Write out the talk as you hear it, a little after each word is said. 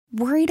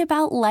Worried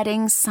about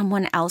letting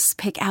someone else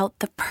pick out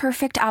the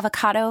perfect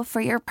avocado for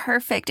your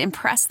perfect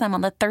impress them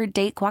on the third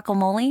date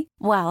guacamole?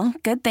 Well,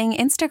 good thing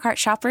Instacart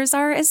shoppers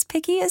are as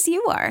picky as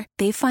you are.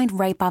 They find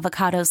ripe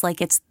avocados like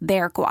it's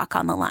their guac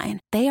on the line.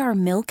 They are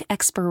milk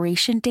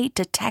expiration date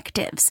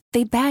detectives.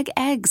 They bag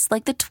eggs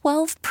like the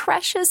 12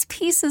 precious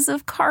pieces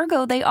of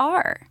cargo they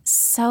are.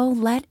 So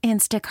let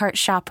Instacart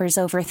shoppers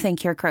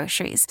overthink your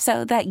groceries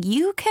so that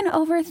you can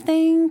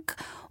overthink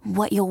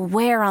what you'll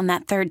wear on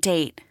that third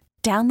date.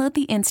 Download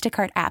the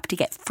Instacart app to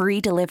get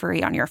free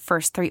delivery on your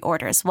first 3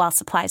 orders while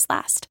supplies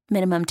last.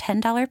 Minimum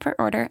 $10 per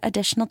order.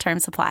 Additional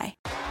terms apply.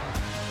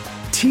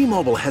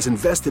 T-Mobile has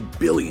invested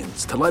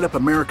billions to light up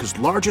America's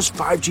largest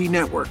 5G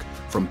network,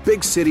 from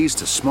big cities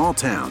to small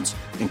towns,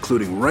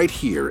 including right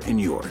here in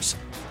yours.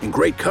 And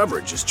great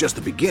coverage is just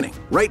the beginning.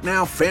 Right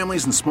now,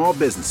 families and small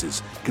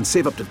businesses can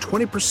save up to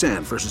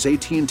 20% versus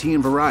AT&T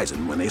and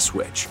Verizon when they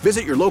switch.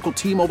 Visit your local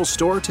T-Mobile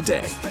store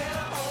today.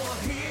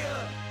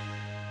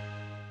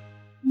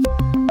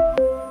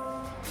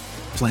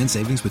 Plan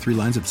savings with 3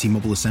 lines of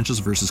T-Mobile Essentials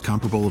versus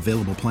comparable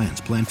available plans.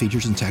 Plan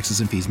features and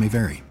taxes and fees may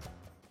vary.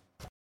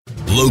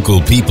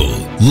 Local people,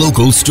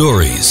 local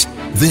stories.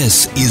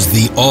 This is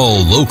the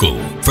All Local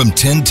from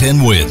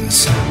 1010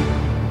 Wins.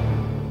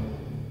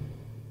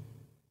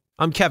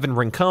 I'm Kevin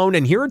Rincon,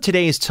 and here are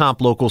today's top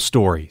local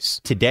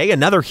stories. Today,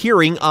 another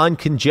hearing on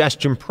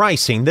congestion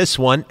pricing, this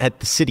one at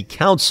the City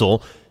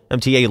Council.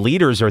 MTA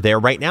leaders are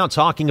there right now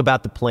talking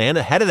about the plan.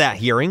 Ahead of that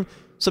hearing,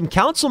 some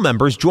council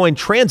members joined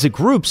transit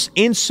groups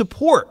in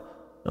support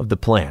of the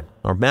plan.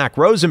 Our Mac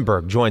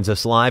Rosenberg joins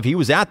us live. He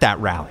was at that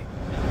rally.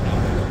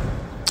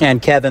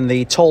 And Kevin,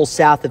 the toll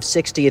south of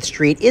 60th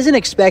Street isn't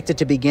expected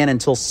to begin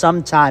until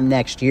sometime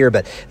next year,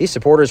 but these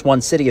supporters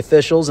want city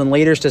officials and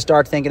leaders to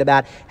start thinking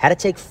about how to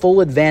take full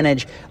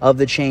advantage of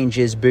the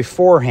changes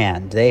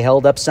beforehand. They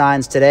held up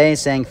signs today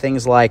saying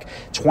things like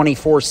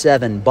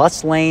 24/7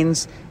 bus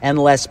lanes and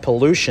less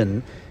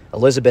pollution.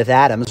 Elizabeth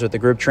Adams with the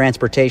group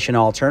Transportation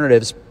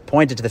Alternatives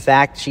pointed to the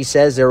fact, she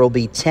says, there will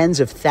be tens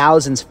of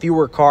thousands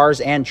fewer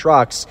cars and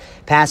trucks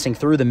passing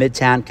through the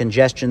Midtown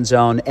congestion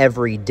zone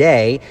every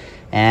day,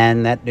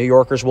 and that New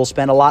Yorkers will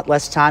spend a lot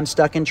less time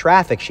stuck in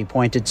traffic. She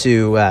pointed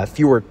to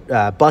fewer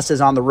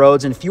buses on the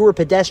roads and fewer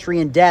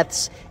pedestrian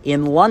deaths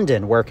in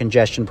London, where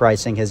congestion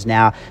pricing has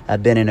now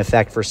been in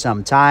effect for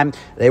some time.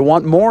 They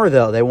want more,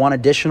 though. They want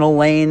additional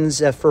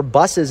lanes for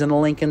buses in the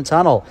Lincoln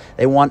Tunnel.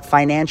 They want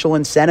financial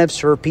incentives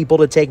for people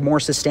to take more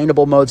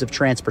sustainable modes of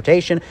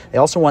transportation. They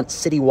also want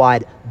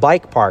citywide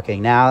bike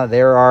parking. Now,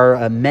 there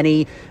are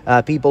many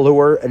people who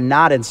are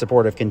not in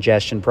support of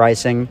congestion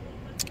pricing.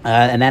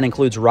 And that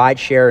includes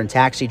rideshare and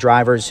taxi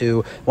drivers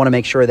who want to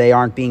make sure they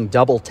aren't being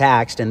double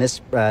taxed. And this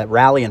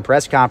rally and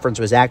press conference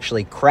was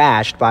actually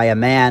crashed by a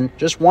man,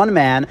 just one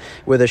man,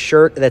 with a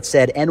shirt that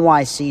said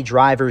NYC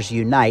Drivers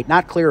Unite.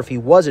 Not clear if he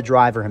was a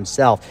driver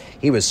himself.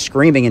 He was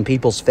screaming in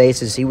people's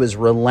faces. He was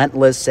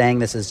relentless, saying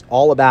this is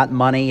all about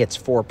money. It's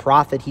for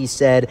profit, he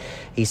said.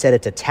 He said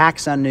it's a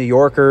tax on New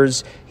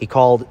Yorkers. He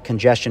called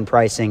congestion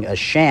pricing a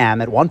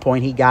sham. At one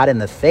point, he got in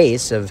the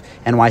face of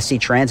NYC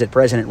Transit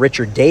President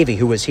Richard Davey,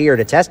 who was here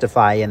to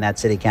testify in that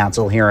city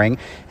council hearing,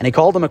 and he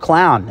called him a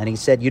clown, and he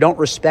said, you don't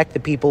respect the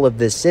people of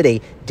this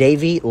city.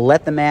 Davey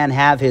let the man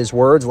have his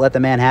words, let the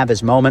man have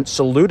his moment,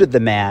 saluted the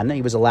man.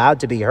 He was allowed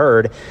to be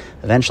heard.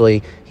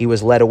 Eventually, he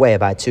was led away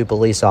by 2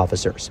 police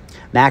officers.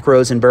 Mac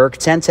Rosenberg,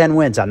 1010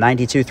 Wins on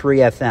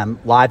 92.3 FM,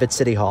 live at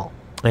City Hall.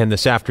 And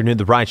this afternoon,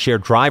 the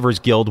Rideshare Drivers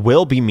Guild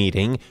will be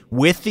meeting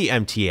with the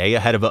MTA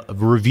ahead of a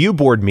review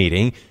board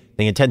meeting.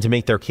 They intend to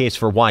make their case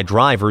for why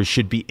drivers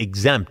should be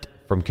exempt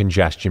from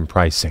congestion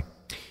pricing.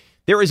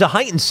 There is a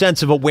heightened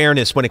sense of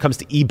awareness when it comes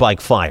to e-bike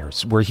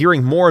fires. We're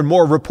hearing more and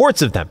more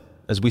reports of them.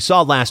 As we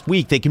saw last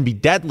week, they can be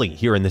deadly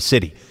here in the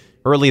city.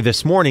 Early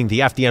this morning,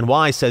 the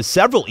FDNY says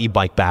several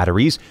e-bike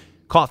batteries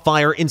caught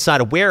fire inside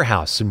a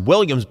warehouse in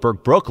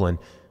Williamsburg, Brooklyn.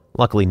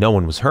 Luckily, no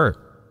one was hurt.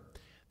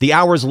 The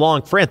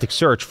hours-long frantic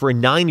search for a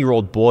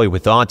 9-year-old boy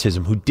with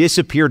autism who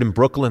disappeared in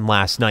Brooklyn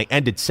last night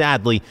ended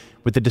sadly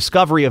with the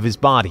discovery of his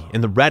body in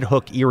the Red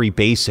Hook Erie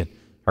Basin.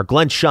 Our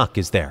Glenn Schuck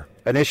is there.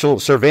 Initial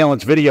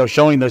surveillance video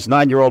showing this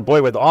 9-year-old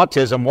boy with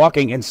autism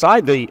walking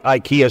inside the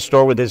IKEA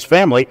store with his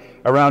family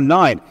around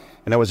 9.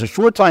 And it was a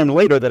short time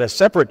later that a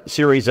separate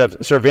series of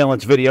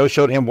surveillance videos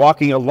showed him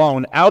walking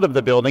alone out of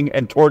the building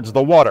and towards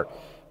the water.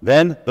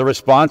 Then the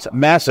response,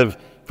 massive,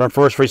 from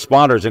first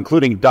responders,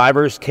 including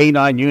divers,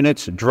 K-9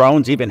 units,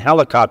 drones, even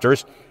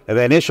helicopters. And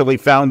they initially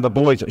found the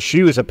boy's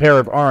shoes, a pair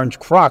of orange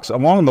Crocs,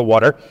 along the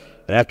water.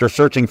 And after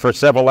searching for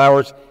several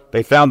hours,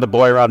 they found the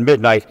boy around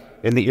midnight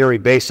in the Erie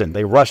Basin.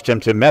 They rushed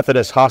him to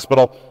Methodist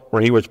Hospital,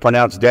 where he was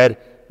pronounced dead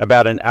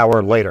about an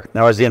hour later.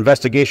 Now, as the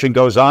investigation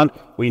goes on,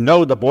 we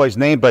know the boy's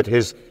name, but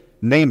his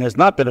name has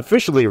not been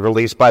officially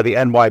released by the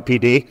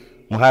NYPD.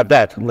 We'll have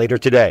that later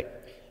today.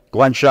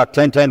 Glenn Schuck,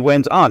 1010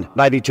 Wins on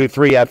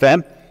 92.3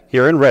 FM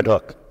here in Red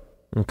Hook.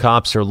 And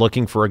cops are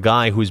looking for a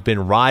guy who's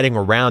been riding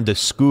around a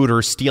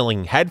scooter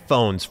stealing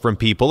headphones from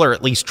people, or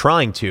at least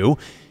trying to.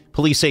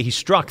 Police say he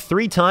struck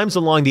 3 times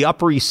along the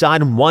Upper East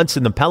Side and once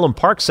in the Pelham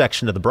Park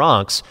section of the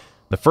Bronx.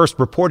 The first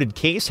reported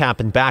case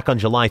happened back on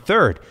July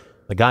 3rd.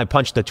 The guy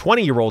punched a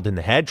 20-year-old in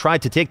the head,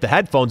 tried to take the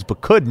headphones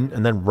but couldn't,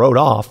 and then rode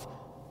off.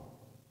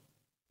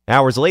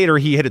 Hours later,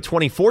 he hit a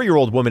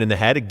 24-year-old woman in the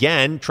head,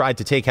 again, tried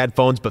to take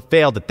headphones but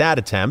failed at that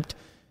attempt.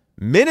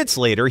 Minutes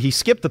later, he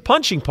skipped the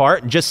punching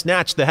part and just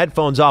snatched the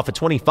headphones off a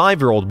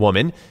 25-year-old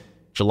woman.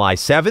 July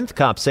 7th,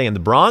 cops say in the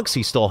Bronx,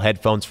 he stole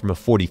headphones from a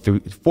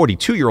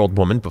 42-year-old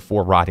woman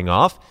before riding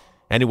off.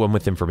 Anyone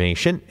with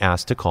information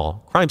asked to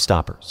call Crime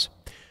Stoppers.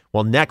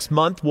 Well, next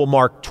month will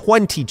mark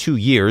 22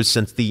 years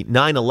since the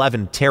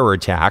 9/11 terror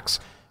attacks.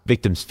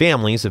 Victims'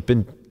 families have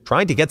been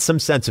trying to get some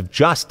sense of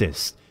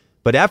justice,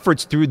 but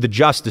efforts through the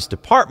Justice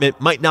Department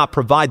might not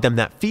provide them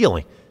that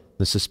feeling.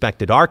 The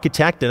suspected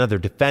architect and other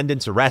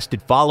defendants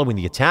arrested following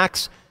the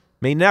attacks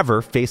may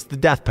never face the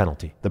death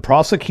penalty. The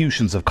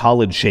prosecutions of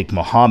Khalid Sheikh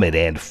Mohammed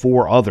and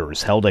 4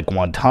 others held at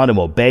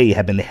Guantanamo Bay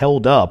have been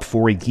held up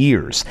for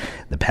years.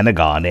 The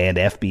Pentagon and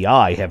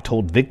FBI have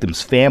told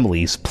victims'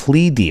 families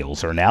plea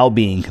deals are now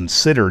being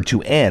considered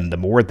to end the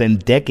more than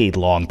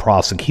decade-long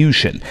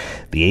prosecution.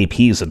 The AP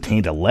has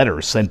obtained a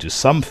letter sent to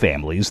some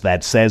families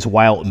that says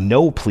while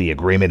no plea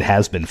agreement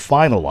has been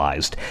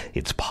finalized,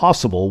 it's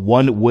possible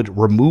one would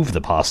remove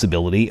the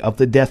possibility of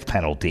the death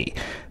penalty.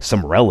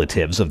 Some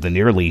relatives of the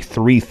nearly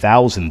 3,000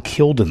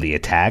 killed in the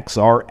attacks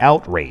are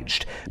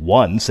outraged.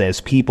 One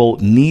says people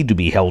need to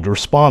be held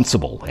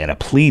responsible, and a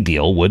plea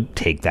deal would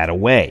take that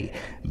away.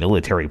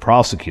 Military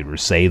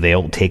prosecutors say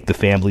they'll take the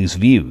family's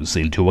views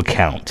into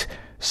account.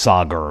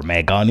 Sagar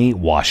Meghani,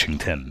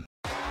 Washington.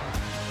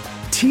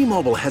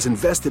 T-Mobile has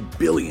invested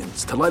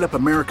billions to light up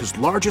America's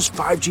largest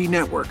 5G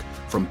network,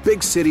 from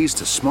big cities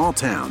to small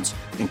towns,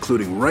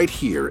 including right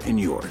here in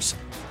yours.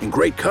 And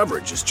great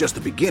coverage is just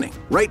the beginning.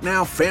 Right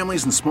now,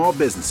 families and small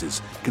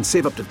businesses can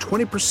save up to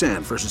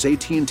 20% versus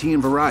AT&T and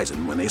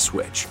Verizon when they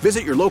switch.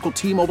 Visit your local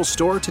T-Mobile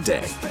store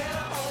today.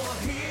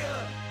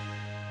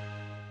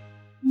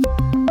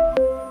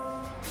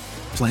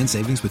 Plan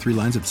savings with 3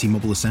 lines of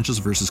T-Mobile Essentials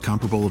versus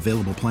comparable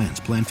available plans.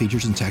 Plan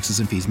features and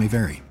taxes and fees may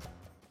vary.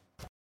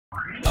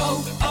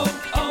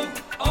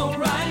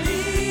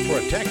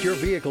 Protect your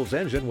vehicle's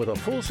engine with a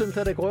full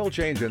synthetic oil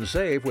change and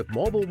save with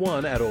Mobil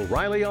 1 at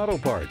O'Reilly Auto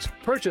Parts.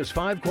 Purchase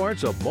 5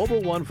 quarts of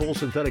Mobil 1 full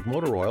synthetic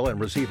motor oil and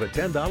receive a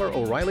 $10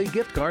 O'Reilly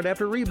gift card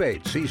after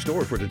rebate. See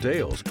store for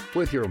details.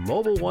 With your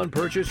Mobil 1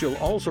 purchase, you'll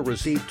also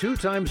receive 2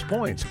 times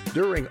points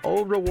during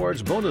O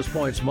Rewards Bonus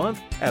Points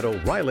Month at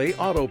O'Reilly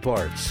Auto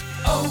Parts.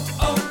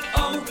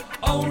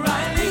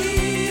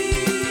 O'Reilly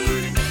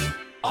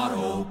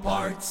Auto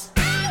Parts.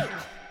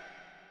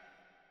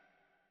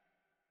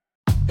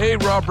 Hey,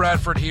 Rob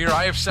Bradford here.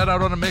 I have set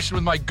out on a mission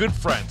with my good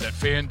friends at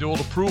FanDuel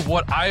to prove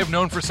what I have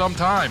known for some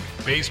time.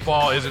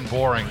 Baseball isn't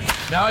boring.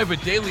 Now I have a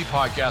daily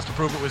podcast to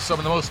prove it with some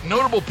of the most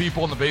notable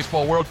people in the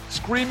baseball world,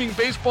 screaming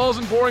baseball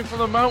isn't boring from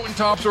the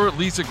mountaintops, or at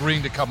least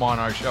agreeing to come on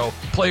our show.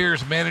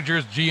 Players,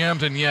 managers,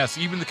 GMs, and yes,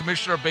 even the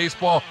commissioner of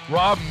baseball,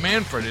 Rob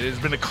Manfred. It has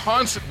been a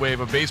constant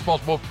wave of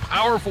baseball's most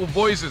powerful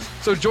voices.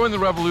 So join the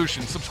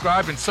revolution.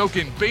 Subscribe and soak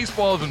in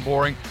Baseball Isn't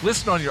Boring.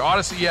 Listen on your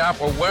Odyssey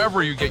app or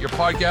wherever you get your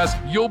podcasts.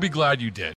 You'll be glad you did.